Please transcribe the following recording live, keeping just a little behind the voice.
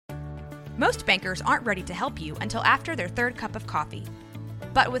Most bankers aren't ready to help you until after their third cup of coffee.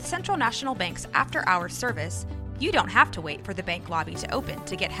 But with Central National Bank's after-hours service, you don't have to wait for the bank lobby to open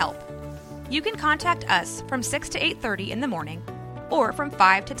to get help. You can contact us from 6 to 8:30 in the morning or from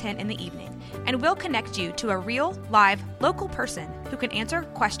 5 to 10 in the evening, and we'll connect you to a real, live, local person who can answer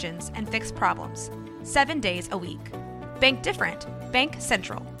questions and fix problems 7 days a week. Bank different. Bank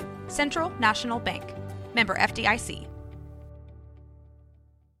Central. Central National Bank. Member FDIC.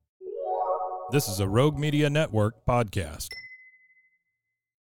 This is a Rogue Media Network podcast.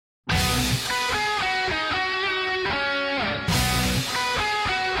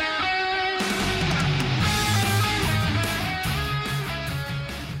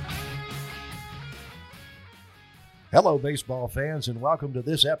 Hello, baseball fans, and welcome to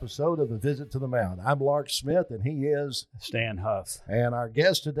this episode of A Visit to the Mound. I'm Lark Smith, and he is Stan Huff. And our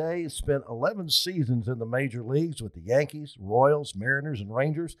guest today spent 11 seasons in the major leagues with the Yankees, Royals, Mariners, and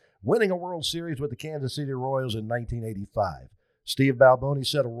Rangers, winning a World Series with the Kansas City Royals in 1985. Steve Balboni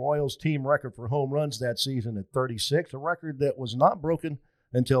set a Royals team record for home runs that season at 36, a record that was not broken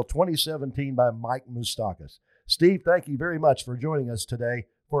until 2017 by Mike Moustakas. Steve, thank you very much for joining us today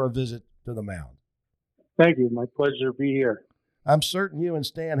for A Visit to the Mound. Thank you. My pleasure to be here. I'm certain you and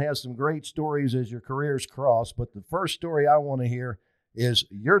Stan have some great stories as your careers cross, but the first story I want to hear is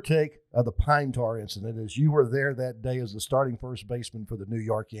your take of the pine tar incident as you were there that day as the starting first baseman for the New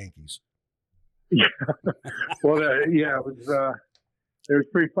York Yankees. Yeah. Well, it was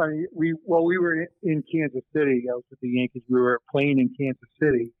pretty funny. We were in Kansas City. I was with the Yankees. We were playing in Kansas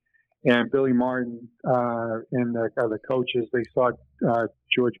City, and Billy Martin and the coaches, they saw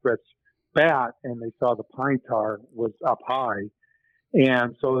George Brett's bat, and they saw the pine tar was up high,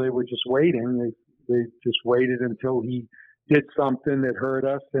 and so they were just waiting. They just waited until he did something that hurt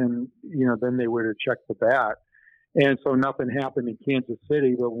us, and then they were to check the bat. And so nothing happened in Kansas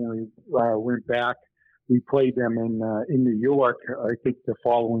City, but when we went back, we played them in New York, I think the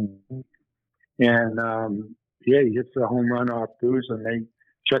following week. And he hits a home run off Goose, and they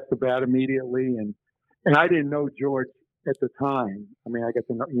checked the bat immediately. And I didn't know George at the time. I mean, I got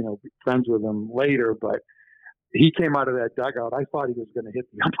to know, be friends with him later, but he came out of that dugout. I thought he was going to hit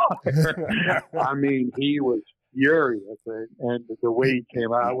the umpire. I mean, he was furious, and the way he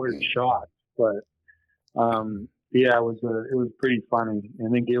came out, I was shocked. But it was pretty funny.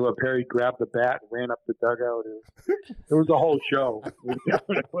 And then Gaylord Perry grabbed the bat, ran up the dugout. It was a whole show.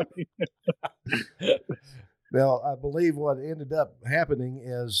 Well, I believe what ended up happening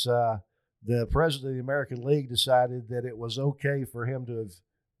is the president of the American League decided that it was okay for him to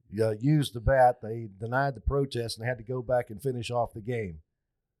have used the bat. They denied the protest and had to go back and finish off the game.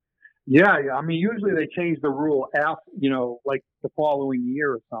 Yeah. I mean, usually they change the rule after, like the following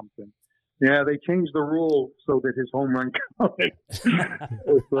year or something. Yeah, they changed the rule so that his home run counted.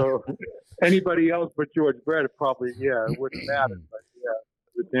 So anybody else but George Brett, it wouldn't matter. But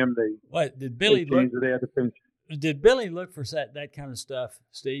with him, did Billy they changed it. They had to finish. Did Billy look for that kind of stuff,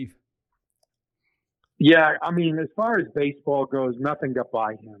 Steve? Yeah, I mean, as far as baseball goes, nothing got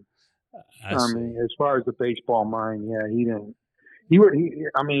by him. I mean, as far as the baseball mind, he didn't. He was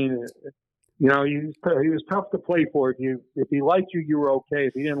tough to play for. If he liked you, you were okay.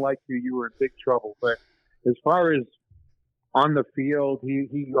 If he didn't like you, you were in big trouble. But as far as on the field,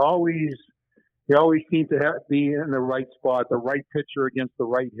 he always seemed to be in the right spot, the right pitcher against the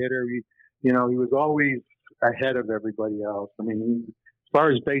right hitter. He was always ahead of everybody else. I mean, as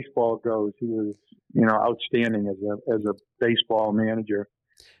far as baseball goes, he was outstanding as a baseball manager.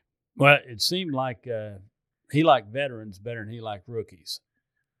 Well, it seemed like he liked veterans better than he liked rookies.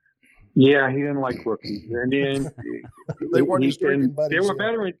 Yeah, he didn't like rookies. And then they weren't his drinking buddies.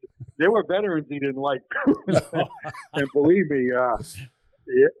 There were veterans he didn't like. And believe me,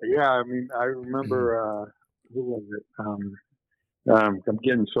 I mean, I remember who was it? I'm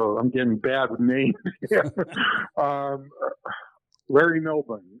getting bad with names. Larry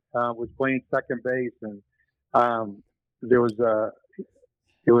Milburn was playing second base, and there was a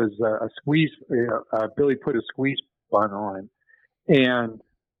squeeze. Billy put a squeeze bun on, and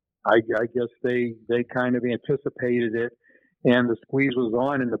I guess they kind of anticipated it, and the squeeze was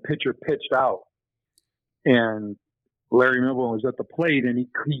on, and the pitcher pitched out, and Larry Milburn was at the plate, and he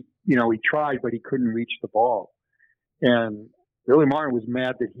tried, but he couldn't reach the ball, and Billy Martin was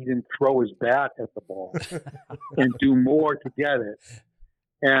mad that he didn't throw his bat at the ball and do more to get it.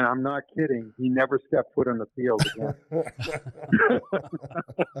 And I'm not kidding. He never stepped foot on the field again.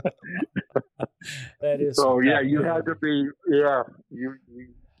 That is so. Yeah, you had to be. Yeah,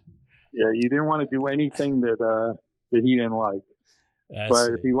 you didn't want to do anything that he didn't like.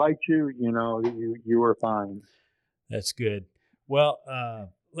 But if he liked you, you were fine. That's good. Well,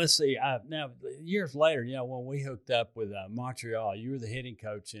 let's see. Now, years later, when we hooked up with Montreal, you were the hitting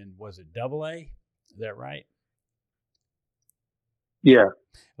coach in, was it Double A? Is that right? Yeah.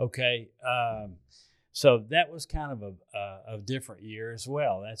 Okay. So that was kind of a different year as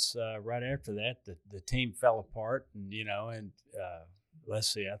well. That's right after that, the team fell apart, and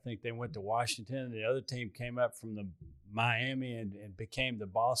let's see, I think they went to Washington, and the other team came up from the Miami and became the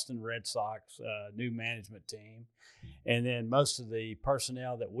Boston Red Sox new management team. And then most of the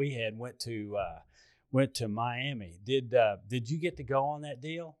personnel that we had went to Miami. Did you get to go on that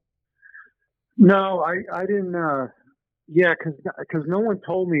deal? No, I didn't. Yeah, because no one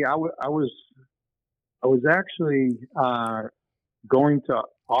told me. I was actually going to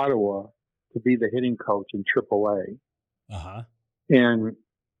Ottawa to be the hitting coach in AAA. Uh-huh. And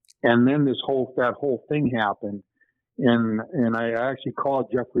then that whole thing happened, and I actually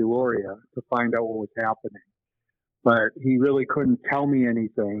called Jeffrey Loria to find out what was happening, but he really couldn't tell me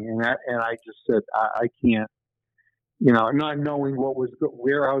anything, and I just said I can't, not knowing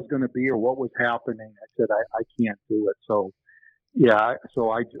where I was going to be or what was happening. I said I can't do it. So yeah,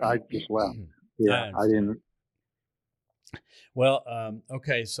 I just left. Yeah, I didn't. Well,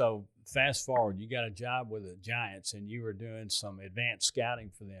 okay, so fast forward, you got a job with the Giants, and you were doing some advanced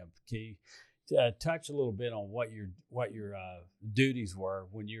scouting for them. Can you touch a little bit on what your duties were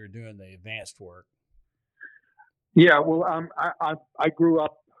when you were doing the advanced work? Yeah, well, I grew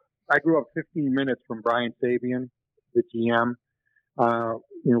up 15 minutes from Brian Sabian, the GM.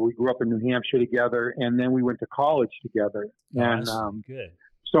 We grew up in New Hampshire together, and then we went to college together. And good.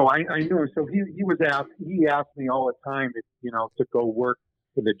 So I knew him. So he asked me all the time to go work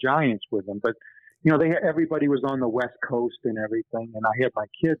for the Giants with him. But, everybody was on the West Coast and everything. And I had my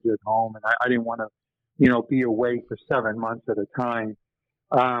kids at home, and I didn't want to, be away for 7 months at a time.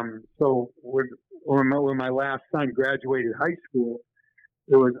 So when my last son graduated high school,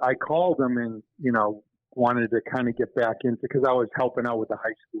 I called him and, wanted to kind of get back into, because I was helping out with the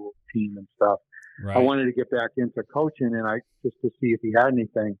high school team and stuff. Right. I wanted to get back into coaching, and just to see if he had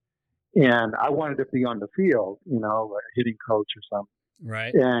anything. And I wanted to be on the field, like a hitting coach or something.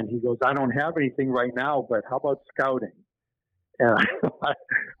 Right. And he goes, I don't have anything right now, but how about scouting? And I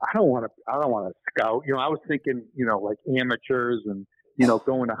don't want to scout. I was thinking, like amateurs and,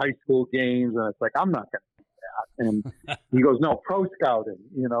 going to high school games. And it's like, I'm not going to do that. And he goes, no, pro scouting.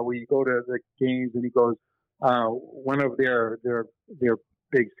 We go to the games, and he goes, one of their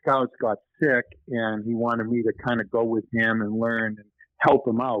big scouts got sick, and he wanted me to kind of go with him and learn and help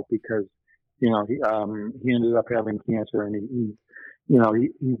him out because, he ended up having cancer, and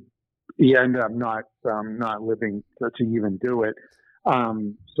he ended up not living to even do it.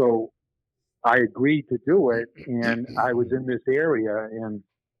 So I agreed to do it, and I was in this area, and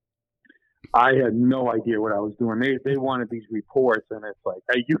I had no idea what I was doing. They wanted these reports, and it's like,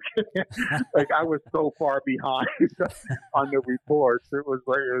 are you kidding? Like, I was so far behind on the reports. It was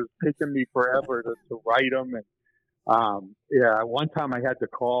taking me forever to write them. And one time I had to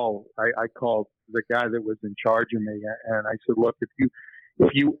call. I called the guy that was in charge of me, and I said, look, if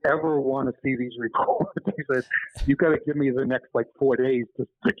you ever want to see these reports, he said, you got to give me the next 4 days to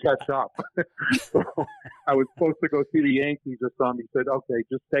catch up. So I was supposed to go see the Yankees or something. He said, okay,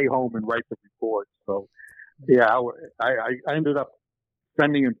 just stay home and write the reports. So yeah, I ended up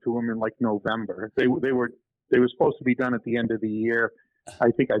sending them to him in November. They were supposed to be done at the end of the year.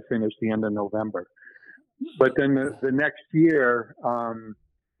 I think I finished the end of November. But then the next year,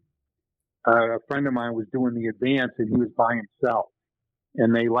 a friend of mine was doing the advance, and he was by himself.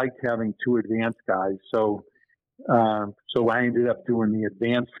 And they liked having two advanced guys. So I ended up doing the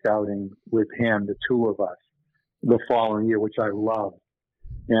advanced scouting with him, the two of us, the following year, which I loved.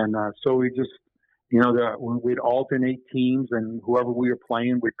 And so we just, we'd alternate teams, and whoever we were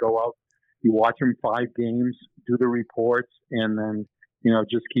playing would go out. You watch them 5 games, do the reports, and then,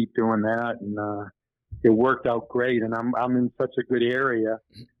 just keep doing that. And it worked out great. And I'm in such a good area.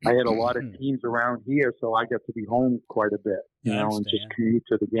 I had a lot of teams around here, so I get to be home quite a bit, and just commute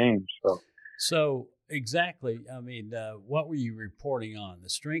to the games. So exactly. I mean, what were you reporting on? The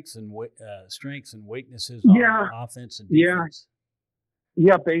strengths and weaknesses on offense and defense?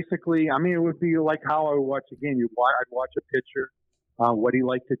 Yeah, basically. I mean, it would be like how I would watch a game. I'd watch a pitcher, what he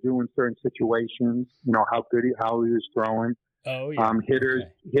liked to do in certain situations, how he was throwing. Oh, yeah.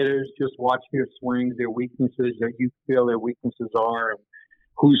 Hitters just watch their swings, their weaknesses, that you feel their weaknesses are, and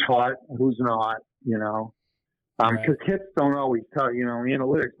who's hot, who's not, because hits don't always tell you,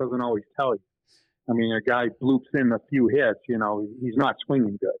 analytics doesn't always tell you. I mean, a guy bloops in a few hits, he's not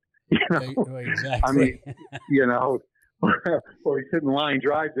swinging good. Exactly. I mean, or he's hitting line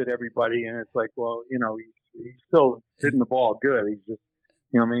drives at everybody, and it's like, well, he's still hitting the ball good. He's just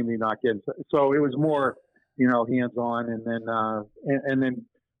maybe not getting. So it was more, hands on, and then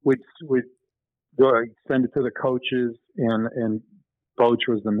we'd go send it to the coaches, and Boach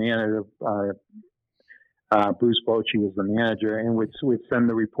was the manager. Bruce Bochy was the manager, and we'd send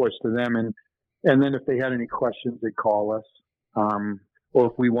the reports to them, and then if they had any questions, they'd call us, or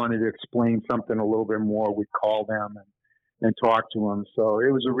if we wanted to explain something a little bit more, we'd call them and talk to them. So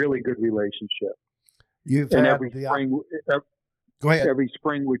it was a really good relationship. Go ahead. Every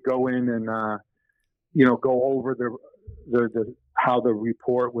spring we'd go in and go over the how the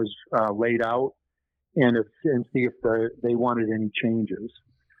report was laid out, and see if they wanted any changes.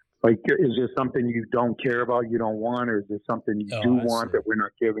 Like, is there something you don't care about, you don't want, or is there something you do want that we're not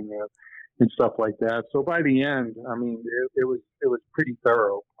giving you, and stuff like that. So by the end, I mean, it was pretty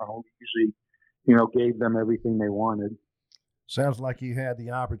thorough. We usually, gave them everything they wanted. Sounds like you had the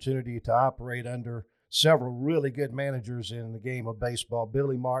opportunity to operate under several really good managers in the game of baseball: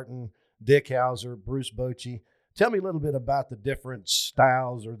 Billy Martin, Dick Hauser, Bruce Bochy. Tell me a little bit about the different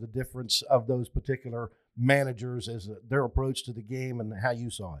styles or the difference of those particular managers as their approach to the game and how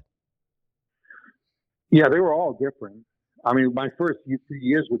you saw it. Yeah, they were all different. I mean, my first few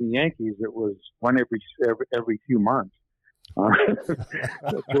years with the Yankees, it was one every few months.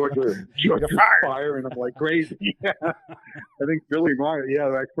 George was firing them like crazy. I think Billy Martin. Yeah,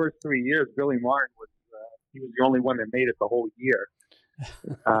 my first 3 years, Billy Martin was he was the only one that made it the whole year.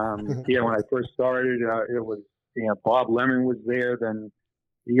 When I first started, it was Bob Lemon was there. Then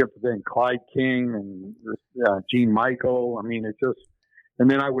Clyde King and Gene Michael. I mean, it just. And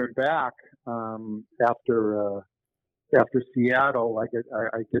then I went back after Seattle. I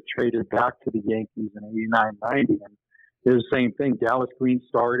get traded back to the Yankees in 89, 90, and it was the same thing. Dallas Green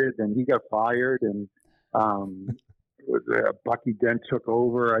started, and he got fired, and Bucky Dent took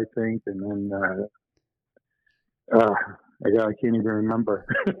over, I think, and then I can't even remember.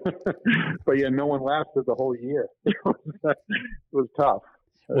 But yeah, no one lasted the whole year. It was tough.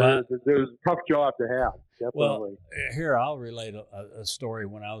 Well, it was a tough job to have. Definitely. Well, here I'll relate a story.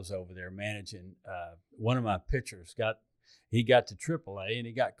 When I was over there managing, one of my pitchers got to AAA and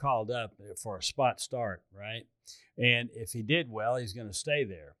he got called up for a spot start, right? And if he did well, he's going to stay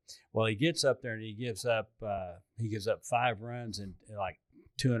there. Well, he gets up there and he gives up 5 runs in like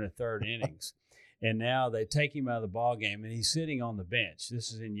 2 1/3 innings. And now they take him out of the ball game and he's sitting on the bench.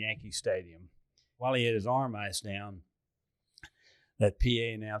 This is in Yankee Stadium. While he had his arm iced down, that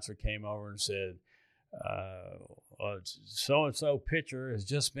PA announcer came over and said, so-and-so pitcher has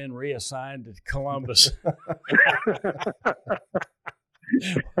just been reassigned to Columbus.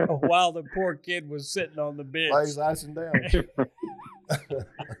 While the poor kid was sitting on the bench. While he's icing down.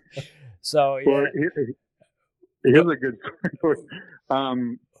 So, yeah. Well, here's a good story.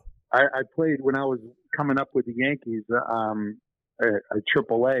 I played when I was coming up with the Yankees, at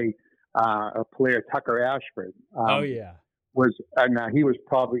AAA, a player, Tucker Ashford. Oh, yeah. He was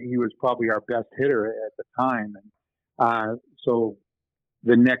probably our best hitter at the time, and so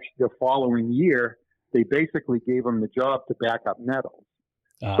the following year they basically gave him the job to back up Nettles.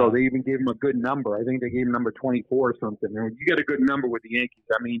 So they even gave him a good number. I think they gave him number 24 or something. And when you get a good number with the Yankees,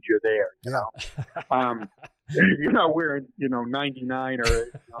 that means you're there. You're not wearing 99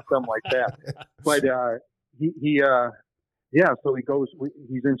 or something like that. But so he goes.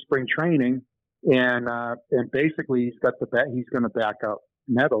 He's in spring training. And basically he's going to back up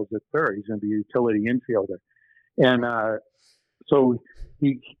Nettles at third. He's going to be a utility infielder. And so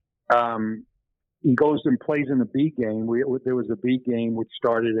he goes and plays in the B game. There was a B game which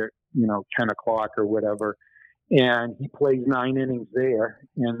started at 10 o'clock or whatever, and he plays 9 innings there.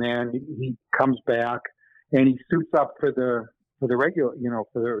 And then he comes back and he suits up for the regular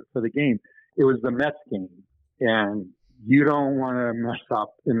for the game. It was the Mets game, and you don't want to mess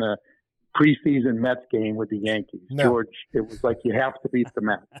up in the preseason Mets game with the Yankees. No. George, it was like you have to beat the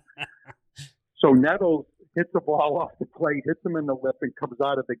Mets. So Nettles hits the ball off the plate, hits him in the lip, and comes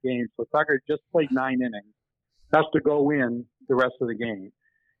out of the game. So Tucker just played 9 innings, has to go in the rest of the game.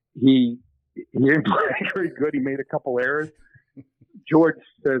 He didn't play very good. He made a couple errors. George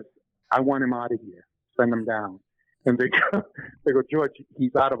says, "I want him out of here. Send him down." And they go, "George,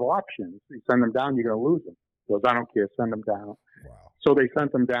 he's out of options. You send him down, you're going to lose him." He goes, "I don't care. Send him down." Wow. So they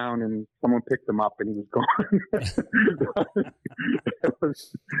sent him down, and someone picked him up, and he was gone.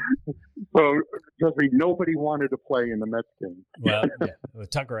 So, trust me, nobody wanted to play in the Mets game. Well,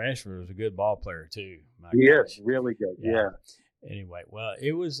 Tucker Ashford was a good ball player, too. He is really good, yeah. Anyway, well,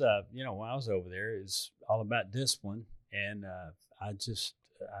 it was, when I was over there, it was all about discipline. And I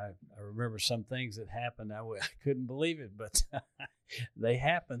remember some things that happened. I couldn't believe it, but they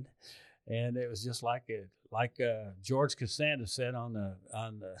happened. and it was just like George Costanza said on the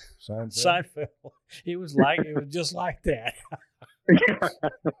Seinfeld. Seinfeld. It was just like that.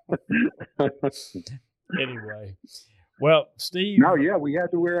 Anyway, well, Steve. No, yeah, we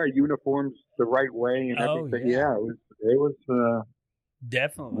had to wear our uniforms the right way and everything. Yeah. It was.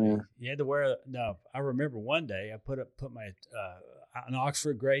 Definitely. Yeah. You had to wear. No, I remember one day I put my an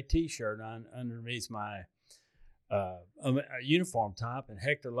Oxford gray T-shirt on underneath my a uniform top, and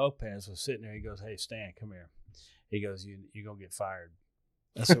Hector Lopez was sitting there. He goes, "Hey, Stan, come here." He goes, "You're gonna get fired."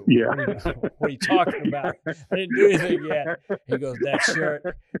 I said, Yeah. What are you talking about? I didn't do anything yet. He goes, "That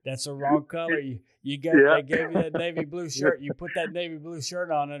shirt, that's the wrong color. They gave you that navy blue shirt. You put that navy blue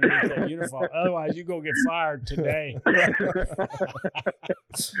shirt on underneath that uniform. Otherwise, you're going to get fired today."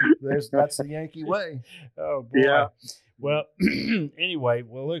 That's the Yankee way. Oh, boy. Yeah. Well, anyway,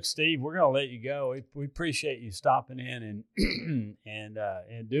 look, Steve, we're going to let you go. We appreciate you stopping in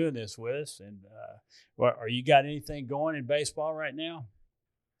and doing this with us. And are you got anything going in baseball right now?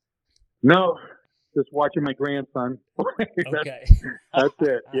 No, just watching my grandson. Okay. That's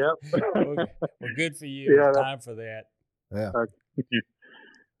it. Yep. Well, good for you. Yeah, Time for that. Yeah.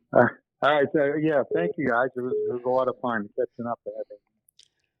 All right. So, yeah, thank you, guys. It was a lot of fun catching up there.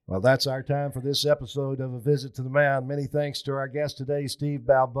 Well, that's our time for this episode of A Visit to the Mound. Many thanks to our guest today, Steve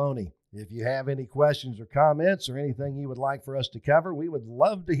Balboni. If you have any questions or comments or anything you would like for us to cover, we would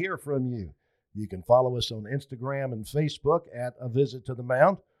love to hear from you. You can follow us on Instagram and Facebook at A Visit to the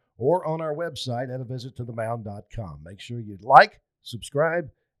Mound, or on our website at avisittothemound.com. Make sure you like, subscribe,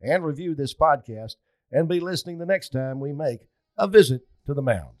 and review this podcast, and be listening the next time we make A Visit to the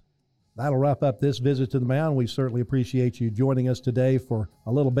Mound. That'll wrap up this Visit to the Mound. We certainly appreciate you joining us today for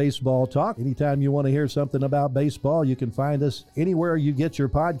a little baseball talk. Anytime you want to hear something about baseball, you can find us anywhere you get your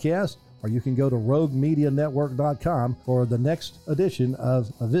podcast, or you can go to roguemedianetwork.com for the next edition of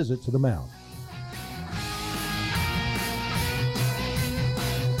A Visit to the Mound.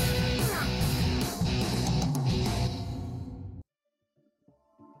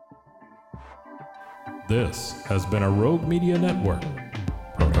 This has been a Rogue Media Network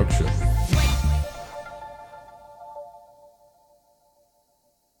production.